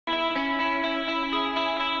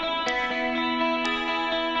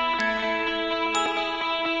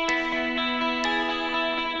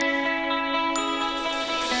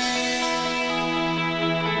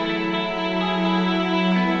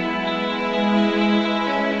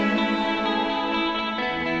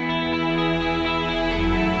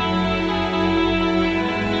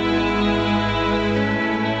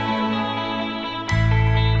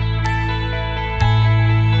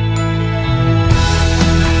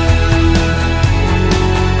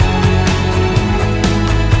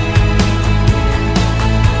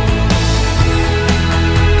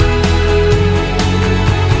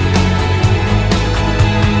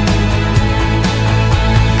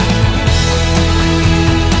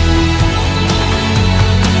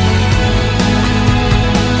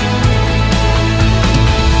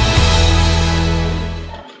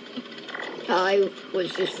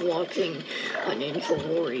watching a Ninja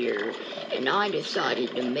Warrior, and I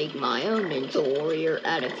decided to make my own Ninja Warrior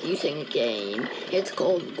out of using a game. It's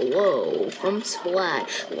called Glow from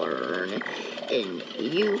SplashLearn, and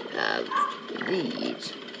you have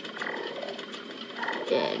these.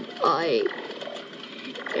 And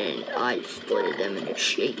I split them into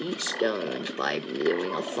shady stones by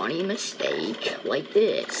doing a funny mistake like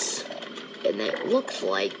this. And it looks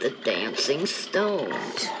like the dancing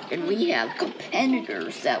stones. And we have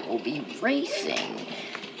competitors that will be racing.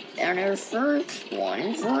 And our first one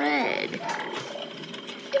is red.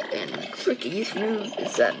 And the trickiest move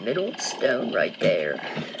is that middle stone right there.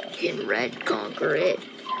 Can red conquer it?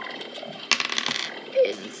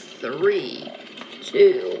 In 3,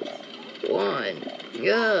 2, 1,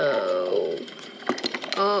 go!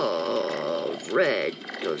 Oh, red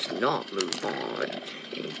does not move on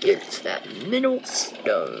and gets that middle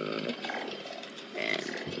stone.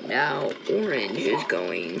 And now orange is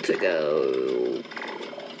going to go.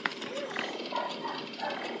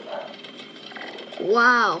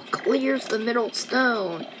 Wow, clears the middle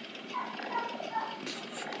stone.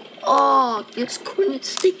 Oh, just couldn't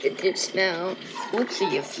stick to this now. Let's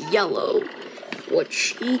see if yellow, what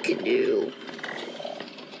she can do.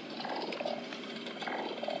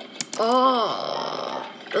 Oh,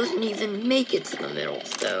 doesn't even make it to the middle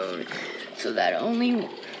stone. So that only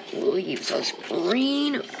leaves us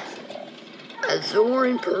green, azure,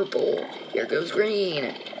 and purple. Here goes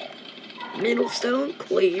green. Middle stone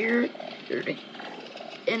clear.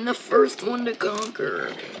 And the first one to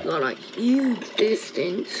conquer. Got a huge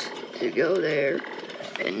distance to go there.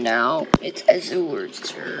 And now it's Azure's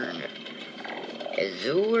turn.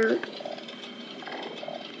 Azure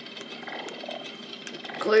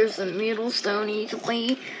clears the middle stone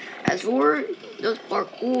easily. Azure does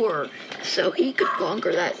parkour, so he could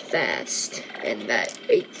conquer that fast. And that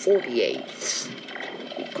 8/48.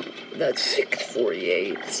 That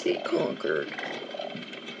 6/48 he conquered.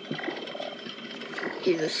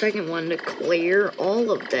 He's the second one to clear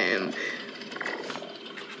all of them.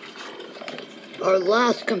 Our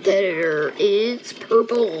last competitor is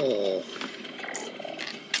purple.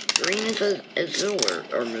 Green and Azure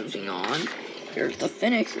are moving on. Here's the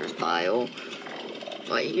finishers pile.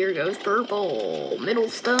 But here goes purple. Middle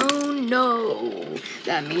stone? No.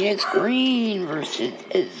 That means it's green versus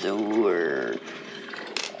Azure.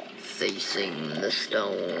 Facing the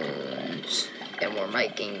stones. And we're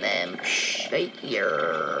making them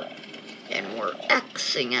shakier. And we're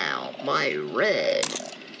Xing out my red.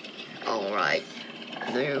 Alright,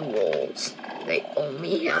 new rules. They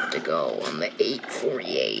only have to go on the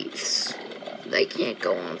 8/48. They can't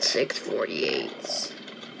go on 6/48.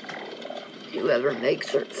 Whoever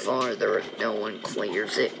makes it farther, if no one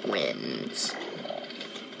clears it, wins.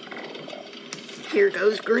 Here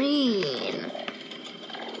goes green.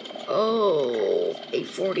 Oh,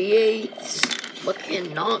 8/48. But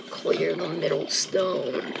cannot clear the middle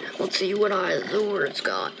stone. Let's see what Azure's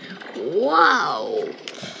got. Wow!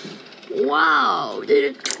 Wow! Did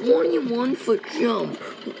a 21-foot jump.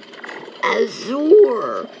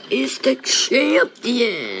 Azure is the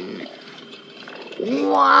champion!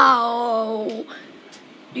 Wow!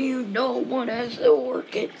 Do you know what Azure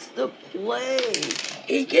gets to play?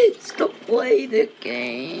 He gets to play the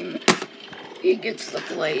game. He gets to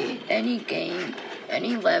play any game,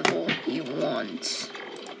 any level he wants.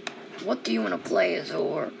 What do you want to play,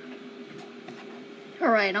 Azure?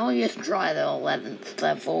 Alright, I'll just try the 11th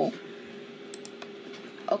level.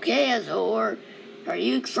 Okay, Azure, are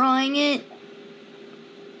you trying it?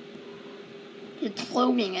 It's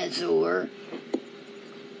floating, Azure.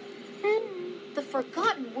 The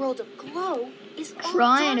forgotten world of Glow is all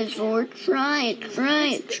Try it, dark Azure. Try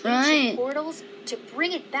it. Try it. Portals to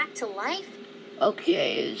bring it back to life?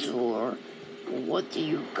 Okay, Azure. What do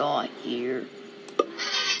you got here?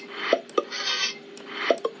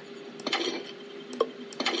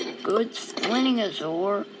 Good splinting,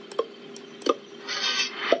 Azure.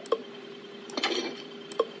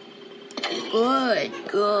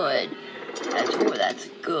 Good. Azure, that's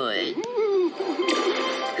good.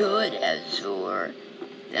 Good, Azure.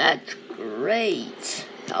 That's great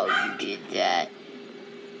how you did that.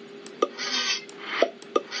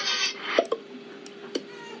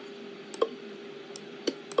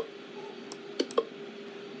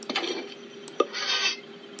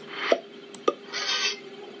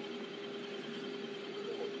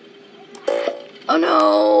 Oh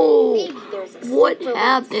no! What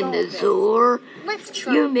happened, Azure?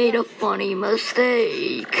 You made a funny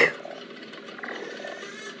mistake.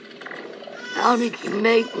 How did you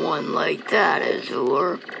make one like that,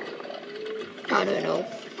 Azure? I don't know.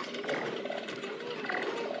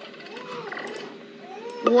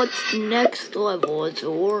 what's next level,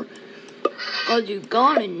 Azor? Cause you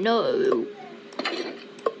gotta know.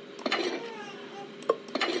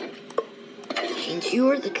 Since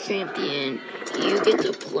you're the champion, you get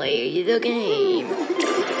to play the game.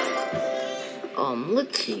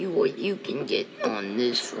 Let's see what you can get on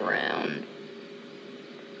this round.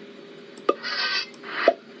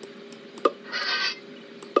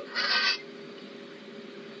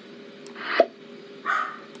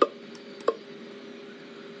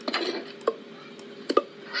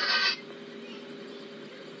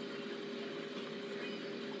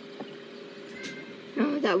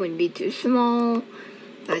 No, that would be too small.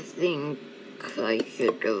 I think I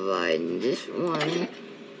should divide this one, and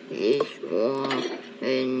this one.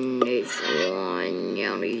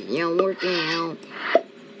 Now it's not working out.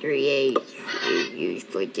 3/8. You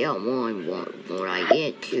put down one. What I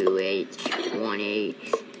get? 2/8. 1/8.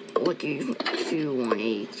 What do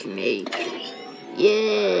 2/1/8 make?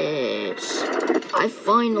 Yes! I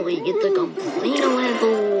finally get to complete a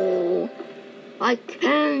level! I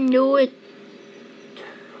can do it!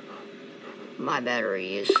 My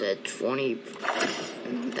battery is at 20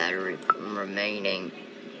 battery remaining.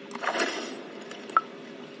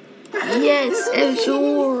 Yes,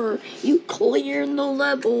 Azor! You cleared the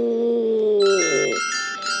level!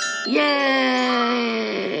 Yay!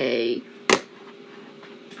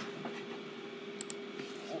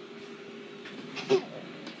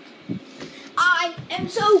 I am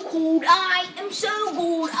so cold. I am so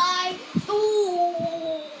cold. Ooh.